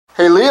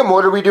Hey Liam,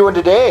 what are we doing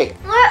today?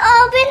 We're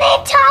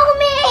opening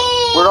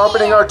Tomy! We're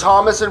opening our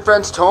Thomas and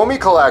Friends Tomy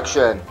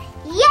collection.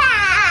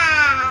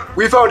 Yeah!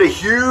 We found a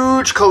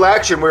huge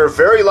collection. We were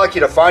very lucky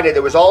to find it.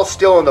 It was all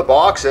still in the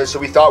boxes, so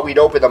we thought we'd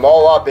open them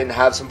all up and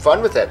have some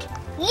fun with it.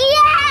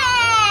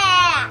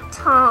 Yeah!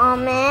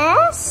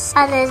 Thomas,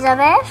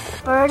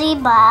 Elizabeth, Birdie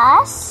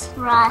Bus,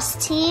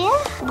 Rusty,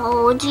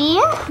 Bogie,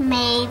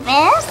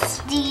 Mavis,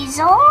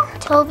 Diesel,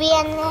 Toby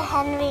and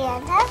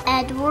Henrietta,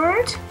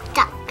 Edward,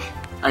 Duck.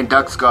 And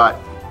Duck's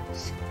got...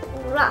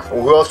 Ruff.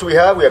 Who else do we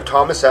have? We have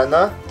Thomas and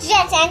the...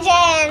 Jet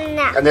Engine.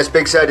 And this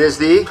big set is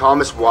the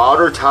Thomas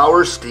Water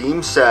Tower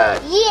Steam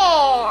Set.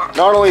 Yeah!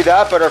 Not only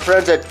that, but our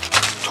friends at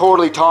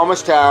Totally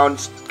Thomas Town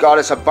got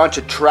us a bunch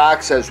of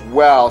tracks as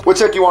well. What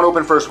set do you want to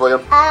open first,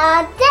 William?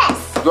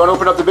 This. You want to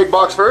open up the big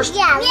box first?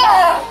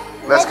 Yeah.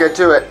 Let's get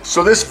to it.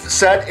 So this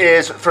set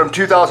is from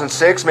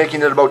 2006,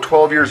 making it about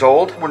 12 years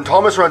old. When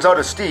Thomas runs out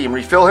of steam,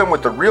 refill him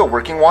with the real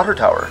working water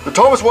tower. The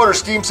Thomas Water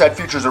Steam Set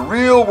features a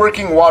real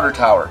working water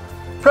tower.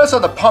 Press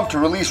on the pump to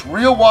release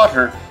real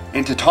water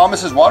into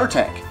Thomas's water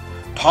tank.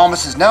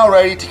 Thomas is now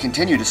ready to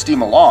continue to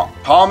steam along.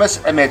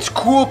 Thomas emits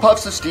cool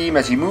puffs of steam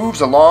as he moves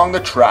along the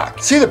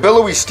track. See the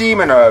billowy steam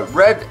and a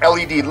red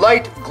LED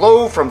light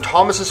glow from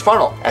Thomas's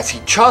funnel as he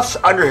chuffs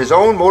under his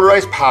own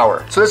motorized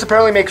power. So this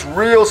apparently makes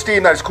real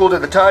steam that is cool to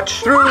the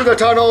touch. Through the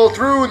tunnel,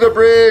 through the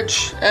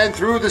bridge, and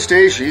through the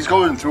station. He's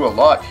going through a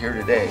lot here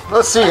today.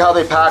 Let's see how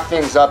they packed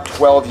things up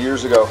 12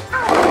 years ago.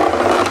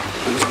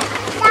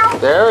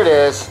 There it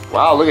is.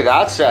 Wow, look at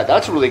that set.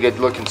 That's a really good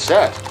looking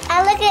set.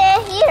 And look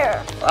at it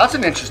here. Well, that's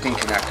an interesting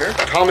connector.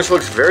 Thomas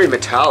looks very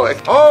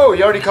metallic. Oh,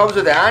 he already comes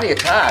with the Annie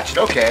attached.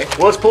 Okay.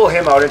 Well, let's pull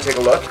him out and take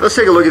a look. Let's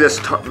take a look at this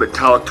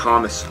metallic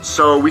Thomas.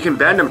 So we can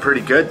bend him pretty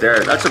good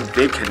there. That's a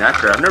big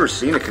connector. I've never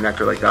seen a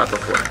connector like that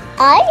before.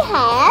 I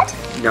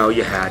had. No,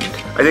 you hadn't.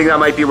 I think that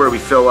might be where we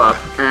fill up.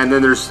 And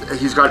then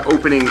he's got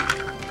opening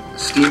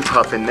steam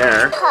puff in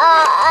there.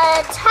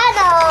 A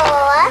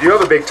tunnel. You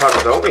have a big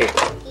tunnel, don't we?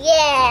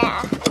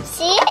 Yeah.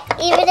 See?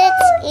 Even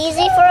it's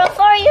easy for a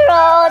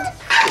 4-year-old.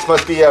 This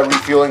must be a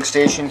refueling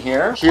station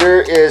here.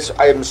 Here is,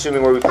 I'm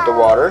assuming, where we put the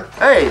water.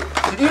 Hey,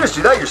 did you just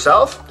do that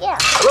yourself? Yeah.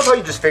 I love how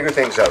you just figure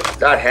things out.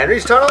 That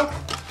Henry's tunnel?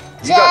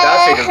 You got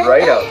that figured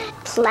right out.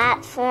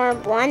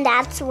 Platform 1,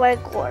 that's where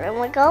Gordon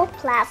would go.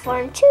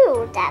 Platform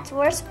 2, that's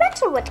where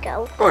Spencer would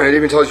go. Oh, and it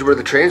even tells you where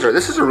the trains are.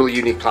 This is a really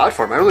unique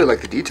platform. I really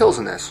like the details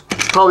in this.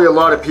 Probably a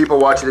lot of people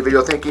watching the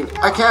video thinking,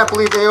 I can't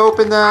believe they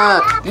opened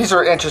that. These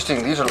are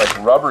interesting. These are like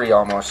rubbery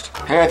almost.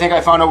 Hey, I think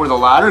I found out where the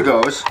ladder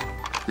goes.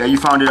 Yeah, you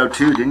found it out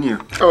too, didn't you?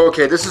 Oh,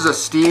 okay, this is a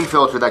steam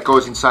filter that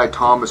goes inside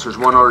Thomas. There's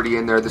one already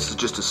in there. This is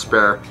just a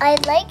spare. I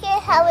like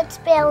it how it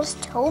spells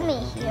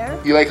Tomy here.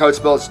 You like how it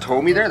spells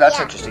Tomy there? That's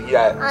interesting,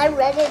 yeah. I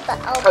read it,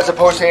 but as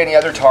opposed to any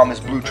other Thomas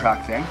blue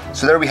track thing.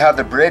 So there we have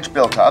the bridge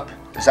built up.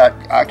 Is that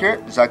accurate?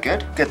 Is that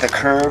good? Get the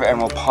curve and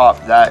we'll pop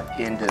that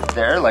into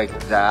there like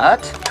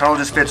that. Tunnel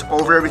just fits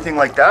over everything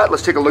like that.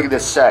 Let's take a look at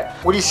this set.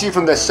 What do you see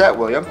from this set,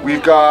 William?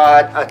 We've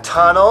got a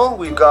tunnel,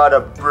 we've got a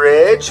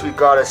bridge, we've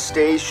got a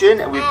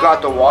station, and we've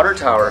got the water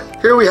tower.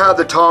 Here we have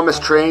the Thomas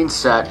train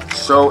set.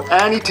 So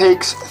Annie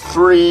takes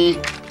 3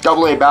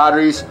 AA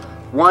batteries,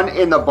 1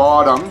 in the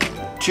bottom,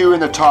 2 in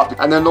the top.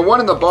 And then the one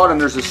in the bottom,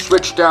 there's a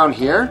switch down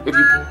here.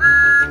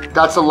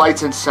 That's the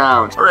lights and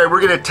sounds. All right,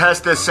 we're gonna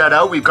test this set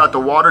out. We've got the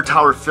water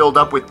tower filled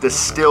up with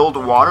distilled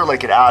water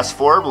like it asked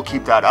for. We'll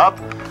keep that up.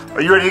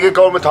 Are you ready to get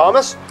going with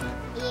Thomas?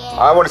 yeah.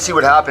 I wanna see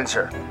what happens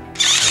here.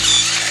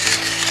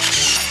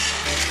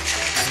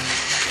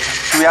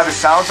 Do we have the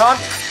sounds on?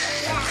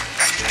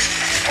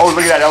 Yeah. Oh,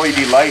 look at that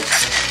LED light.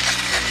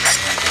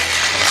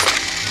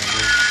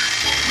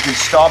 You can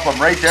stop them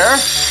right there.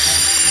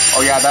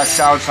 Oh yeah, that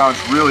sound sounds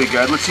really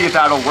good. Let's see if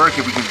that'll work,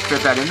 if we can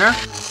fit that in there.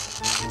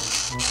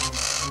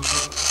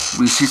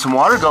 We see some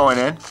water going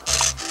in.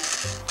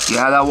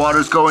 Yeah, that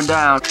water's going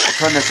down. I'll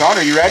turn this on.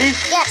 Are you ready?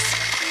 Yes.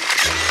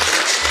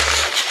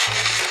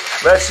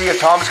 Let's see if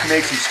Thomas can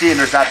make some steam.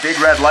 There's that big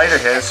red light of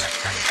his.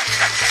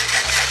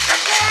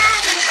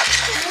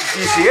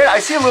 Do you see it? I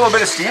see a little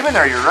bit of steam in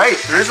there. You're right.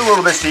 There is a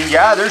little bit of steam.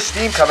 Yeah, there's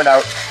steam coming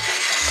out.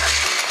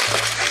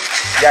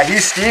 Yeah,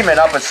 he's steaming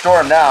up a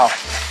storm now.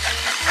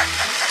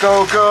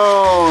 Go,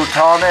 go,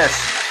 Thomas.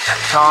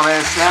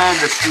 Thomas and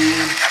the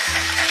steam.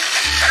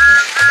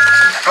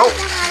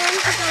 Oh.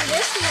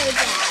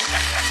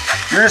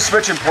 You're just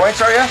switching points,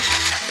 are you?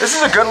 This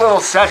is a good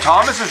little set.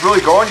 Thomas is really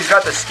going. He's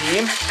got the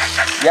steam.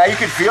 Yeah, you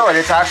can feel it.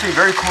 It's actually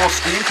very cool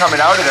steam coming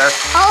out of there.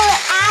 Oh,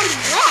 and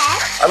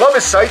wet. I love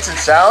his sights and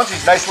sounds.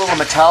 He's a nice little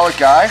metallic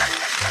guy.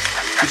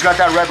 He's got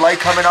that red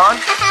light coming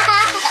on.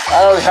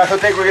 I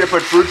don't think we're going to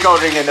put food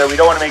coloring in there. We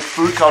don't want to make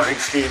food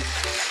coloring steam.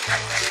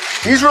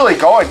 He's really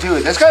going, too.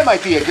 This guy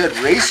might be a good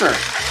racer.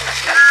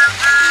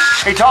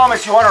 Hey,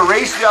 Thomas, you want to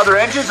race the other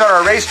engines on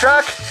our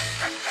racetrack?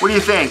 What do you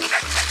think?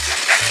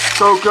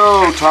 Go,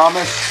 go,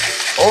 Thomas.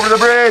 Over the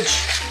bridge.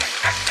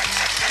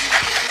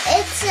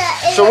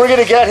 So we're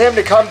going to get him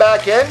to come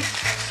back in.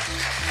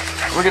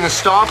 We're going to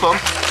stop him.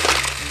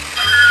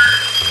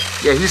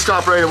 Yeah, he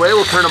stopped right away.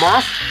 We'll turn him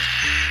off.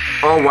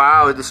 Oh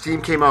wow, the steam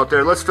came out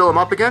there. Let's fill them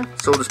up again.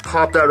 So we'll just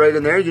pop that right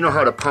in there. You know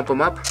how to pump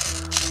them up.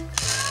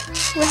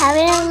 We're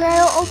having a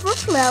little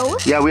overflow.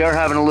 Yeah, we are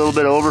having a little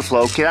bit of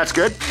overflow. Okay, that's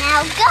good.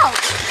 Now go.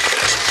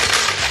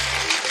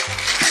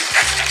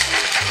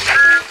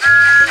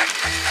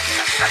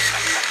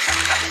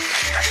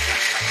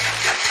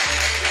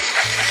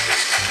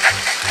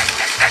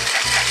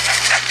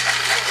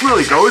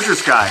 Really goes,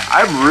 this guy.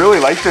 I really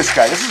like this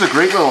guy. This is a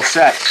great little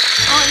set.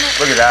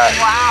 Look at that.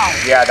 Wow.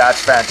 Yeah,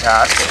 that's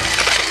fantastic.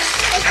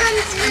 It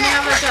comes with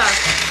Another duck.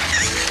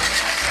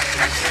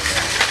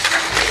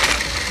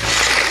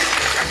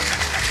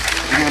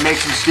 You gonna make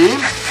some steam?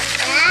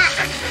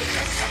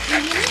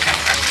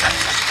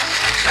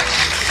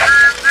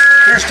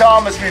 Here's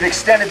Thomas. We've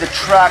extended the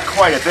track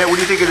quite a bit. What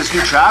do you think of this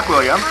new track,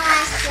 William?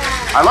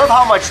 awesome. I love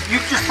how much you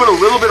just put a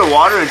little bit of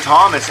water in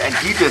Thomas and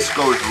he just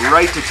goes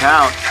right to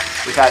town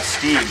with that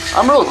steam.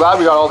 I'm real glad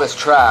we got all this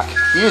track.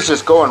 He is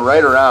just going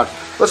right around.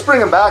 Let's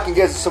bring him back and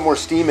get some more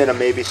steam in him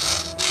maybe.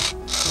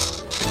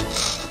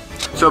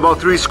 So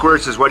about 3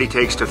 squirts is what he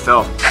takes to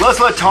fill.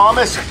 Let's let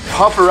Thomas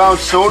puff around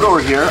soda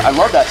over here. I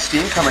love that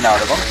steam coming out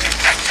of him.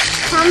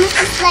 Thomas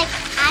is like,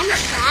 I'm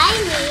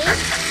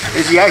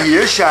shiny. Yeah, he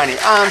is shiny.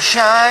 I'm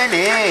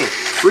shiny.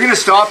 We're gonna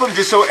stop him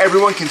just so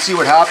everyone can see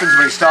what happens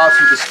when he stops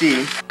with the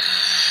steam.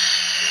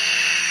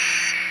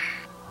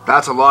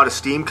 That's a lot of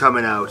steam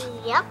coming out.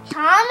 Yep.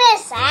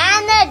 Thomas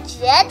and the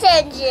jet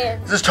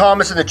engine. This is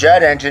Thomas and the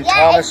jet engine.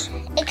 Yeah, Thomas,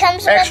 it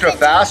comes extra with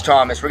the fast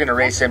Thomas. We're gonna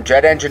race him.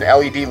 Jet engine,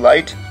 LED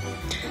light,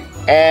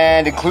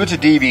 and includes a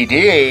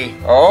DVD.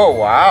 Oh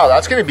wow,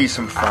 that's gonna be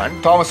some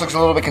fun. Thomas looks a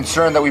little bit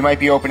concerned that we might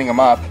be opening him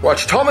up.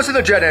 Watch Thomas and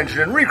the jet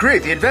engine and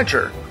recreate the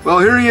adventure. Well,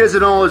 here he is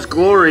in all his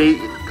glory.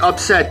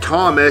 Upset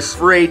Thomas,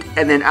 freight,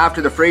 and then after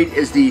the freight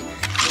is the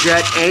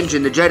jet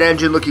engine. The jet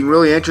engine looking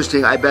really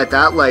interesting. I bet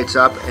that lights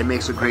up and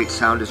makes a great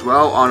sound as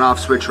well. On-off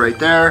switch right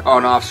there.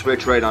 On-off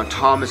switch right on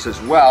Thomas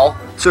as well.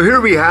 So here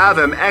we have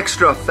him,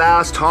 extra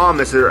fast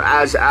Thomas,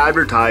 as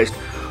advertised.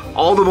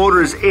 All the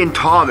motors in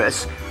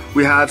Thomas.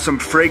 We have some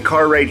freight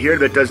car right here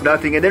that does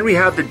nothing, and then we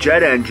have the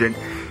jet engine.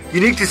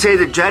 Unique to say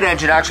the jet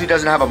engine actually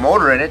doesn't have a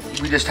motor in it.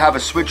 We just have a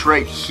switch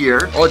right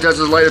here. All it does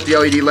is light up the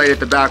LED light at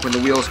the back when the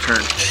wheels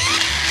turn.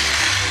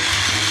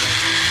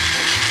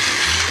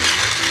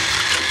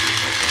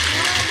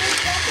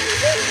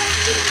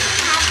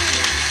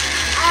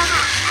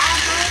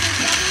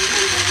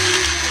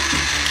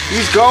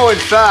 He's going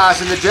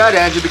fast, and the jet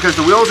engine, because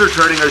the wheels are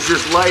turning, is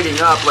just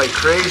lighting up like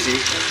crazy.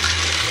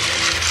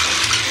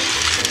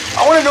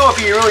 I want to know if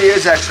he really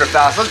is extra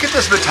fast. Let's get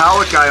this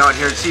metallic guy on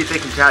here and see if they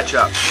can catch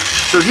up.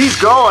 So he's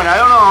going. I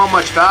don't know how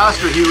much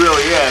faster he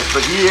really is,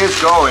 but he is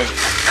going.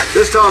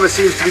 This Thomas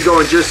seems to be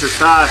going just as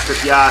fast,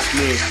 if you ask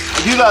me.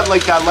 I do not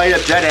like that light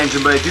up jet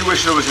engine, but I do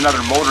wish there was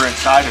another motor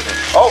inside of it.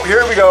 Oh,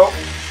 here we go.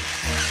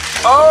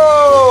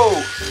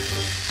 Oh!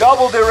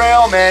 Double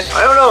derailment.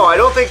 I don't know. I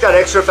don't think that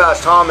extra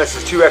fast Thomas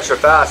is too extra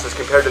fast as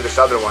compared to this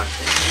other one.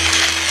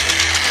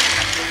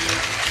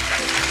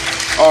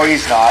 Oh,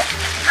 he's not.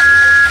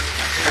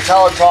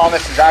 Metallic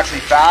Thomas is actually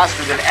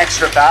faster than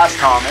extra fast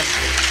Thomas.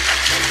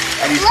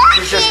 And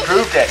he's just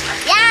proved it.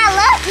 Yeah,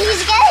 look,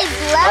 he's getting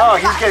blasted. Oh,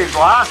 he's getting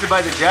blasted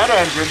by the jet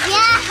engine. Yeah.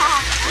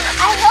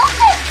 I hope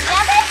it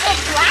never can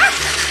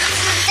blast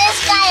this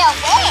guy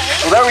away.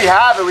 Well, there we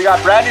have it. We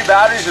got brand new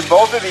batteries in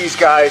both of these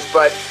guys,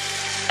 but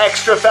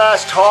extra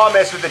fast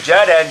Thomas with the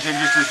jet engine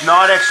just is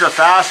not extra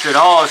fast at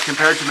all as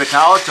compared to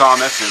metallic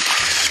Thomas. And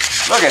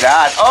look at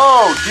that.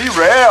 Oh,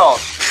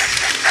 derailed.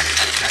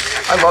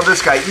 I love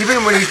this guy.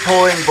 Even when he's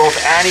pulling both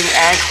Annie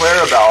and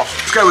Clarabelle,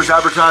 this guy was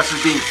advertised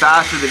as being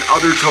faster than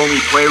other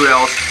Tomy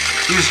Plarails.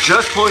 He's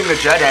just pulling the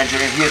jet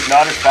engine and he is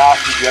not as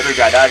fast as the other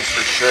guy, that is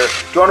for sure.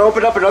 Do you want to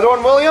open up another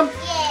one, William?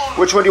 Yeah.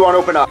 Which one do you want to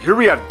open up? Here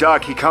we have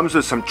Duck. He comes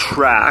with some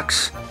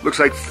tracks. Looks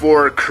like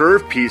 4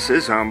 curved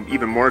pieces,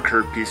 even more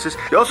curved pieces.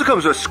 He also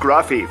comes with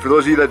Scruffy. For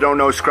those of you that don't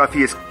know,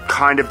 Scruffy is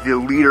kind of the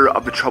leader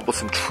of the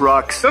troublesome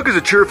trucks. Duck is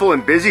a cheerful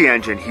and busy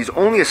engine. He's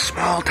only a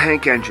small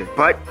tank engine,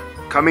 but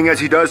coming as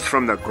he does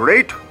from the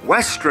Great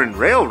Western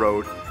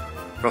Railroad,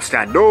 he'll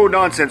stand no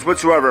nonsense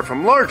whatsoever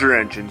from larger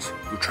engines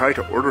who try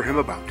to order him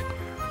about.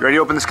 You ready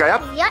to open this guy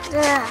up? Yep.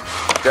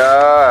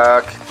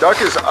 Duck. Duck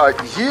is,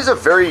 he's a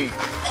very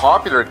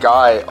popular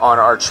guy on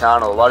our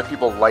channel. A lot of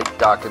people like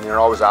Duck and they're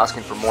always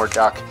asking for more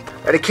Duck.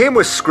 And it came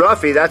with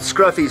Scruffy. That's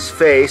Scruffy's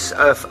face.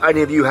 If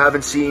any of you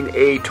haven't seen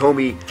a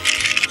Tomy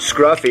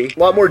Scruffy. A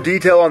lot more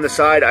detail on the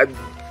side.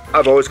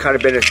 I've always kind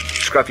of been a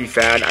Scruffy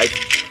fan. I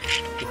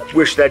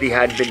wish that he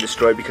hadn't been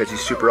destroyed because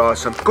he's super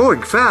awesome.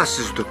 Going fast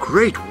is the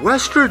Great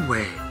Western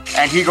way.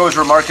 And he goes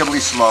remarkably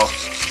slow.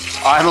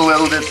 I'm a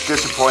little bit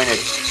disappointed.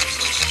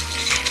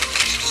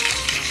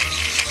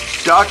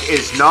 Duck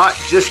is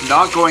just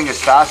not going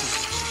as fast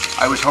as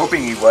I was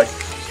hoping he would.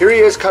 Here he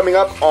is coming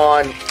up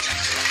on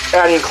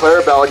Annie and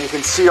Clarabelle, and you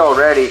can see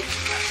already,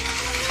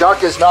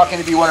 Duck is not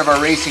going to be one of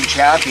our racing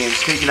champions,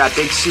 taking that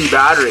big C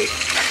battery.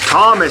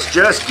 Thomas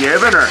just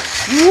giving her.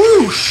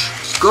 Whoosh!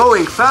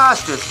 Going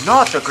fast is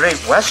not the Great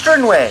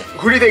Western way.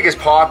 Who do you think is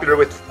popular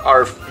with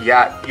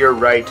Yeah, you're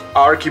right.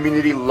 Our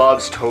community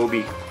loves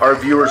Toby. Our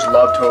viewers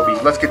love Toby.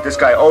 Let's get this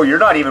guy. Oh, you're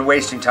not even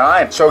wasting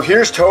time. So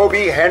here's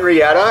Toby,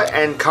 Henrietta,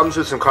 and comes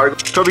with some cargo.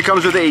 Toby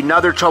comes with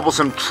another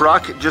troublesome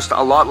truck, just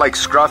a lot like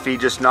Scruffy,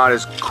 just not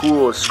as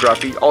cool as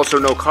Scruffy. Also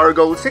no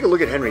cargo. Let's take a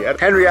look at Henrietta.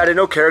 Henrietta,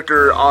 no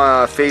character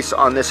face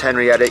on this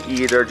Henrietta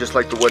either, just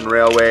like the wooden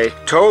railway.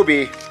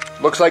 Toby,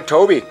 looks like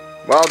Toby.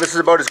 Well, this is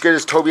about as good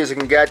as Toby as it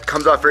can get.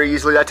 Comes off very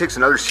easily. That takes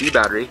another C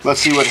battery.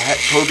 Let's see what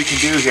Toby can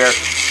do here.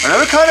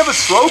 Another kind of a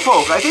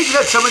slowpoke. I think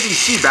that some of these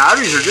C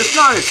batteries are just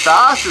not as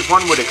fast as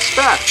one would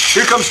expect.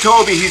 Here comes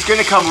Toby. He's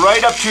going to come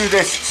right up to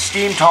this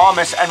Steam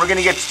Thomas, and we're going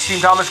to get Steam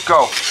Thomas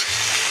go.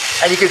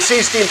 And you can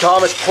see Steam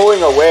Thomas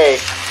pulling away,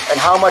 and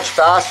how much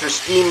faster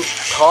Steam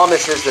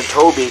Thomas is than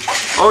Toby.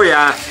 Oh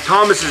yeah,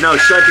 Thomas is now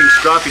shunting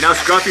Scruffy. Now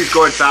Scruffy's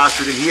going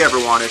faster than he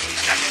ever wanted.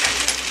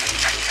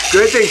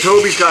 Good thing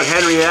Toby's got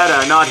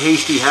Henrietta, not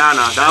Hasty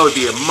Hannah. That would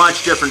be a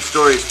much different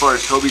story as far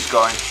as Toby's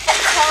going.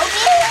 Toby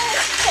carries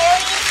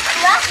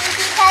Scruffy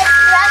because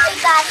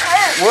Scruffy got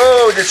hurt.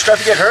 Whoa, did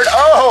Scruffy get hurt?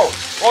 Oh,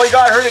 well, he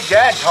got hurt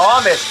again,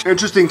 Thomas.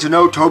 Interesting to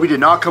note, Toby did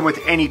not come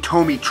with any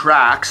Tomy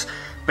tracks,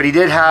 but he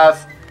did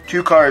have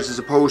 2 cars as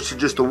opposed to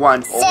just the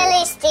one.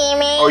 Silly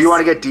steamies. Oh, you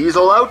want to get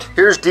Diesel out?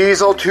 Here's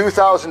Diesel,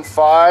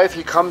 2005.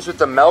 He comes with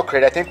the milk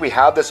crate. I think we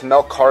have this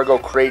milk cargo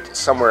crate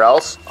somewhere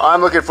else. I'm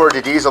looking forward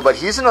to Diesel, but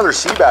he's another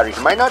C battery.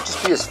 He might not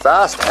just be as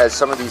fast as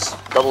some of these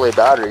AA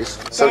batteries.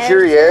 So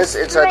here he is.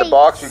 Inside the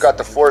box, we've got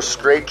the 4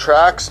 straight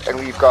tracks, and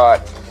we've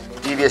got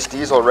Devious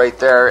Diesel right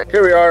there.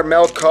 Here we are,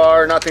 milk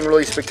car. Nothing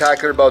really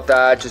spectacular about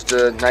that. Just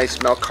a nice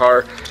milk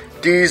car.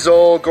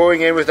 Diesel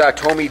going in with that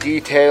Tomy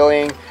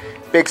detailing.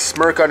 Big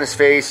smirk on his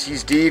face.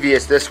 He's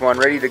devious, this one,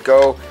 ready to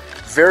go.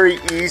 Very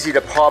easy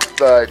to pop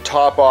the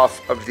top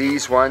off of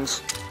these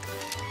ones.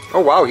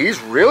 Oh wow,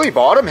 he's really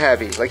bottom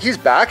heavy. Like he's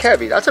back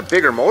heavy. That's a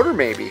bigger motor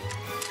maybe.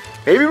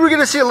 Maybe we're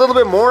gonna see a little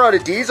bit more out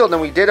of Diesel than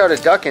we did out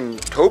of Duck and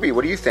Toby.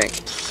 What do you think?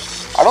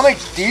 I don't think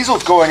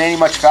Diesel's going any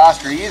much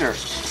faster either.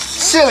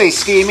 Silly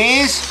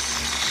schemies.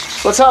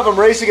 Let's have him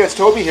race against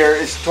Toby here.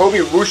 Is Toby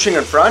whooshing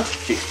in front?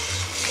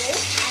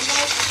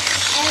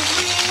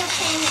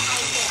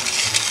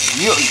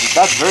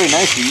 That's very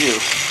nice of you.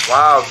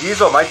 Wow,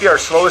 Diesel might be our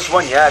slowest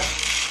one yet.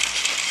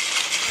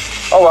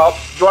 Oh well,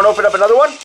 do you want to open up another one?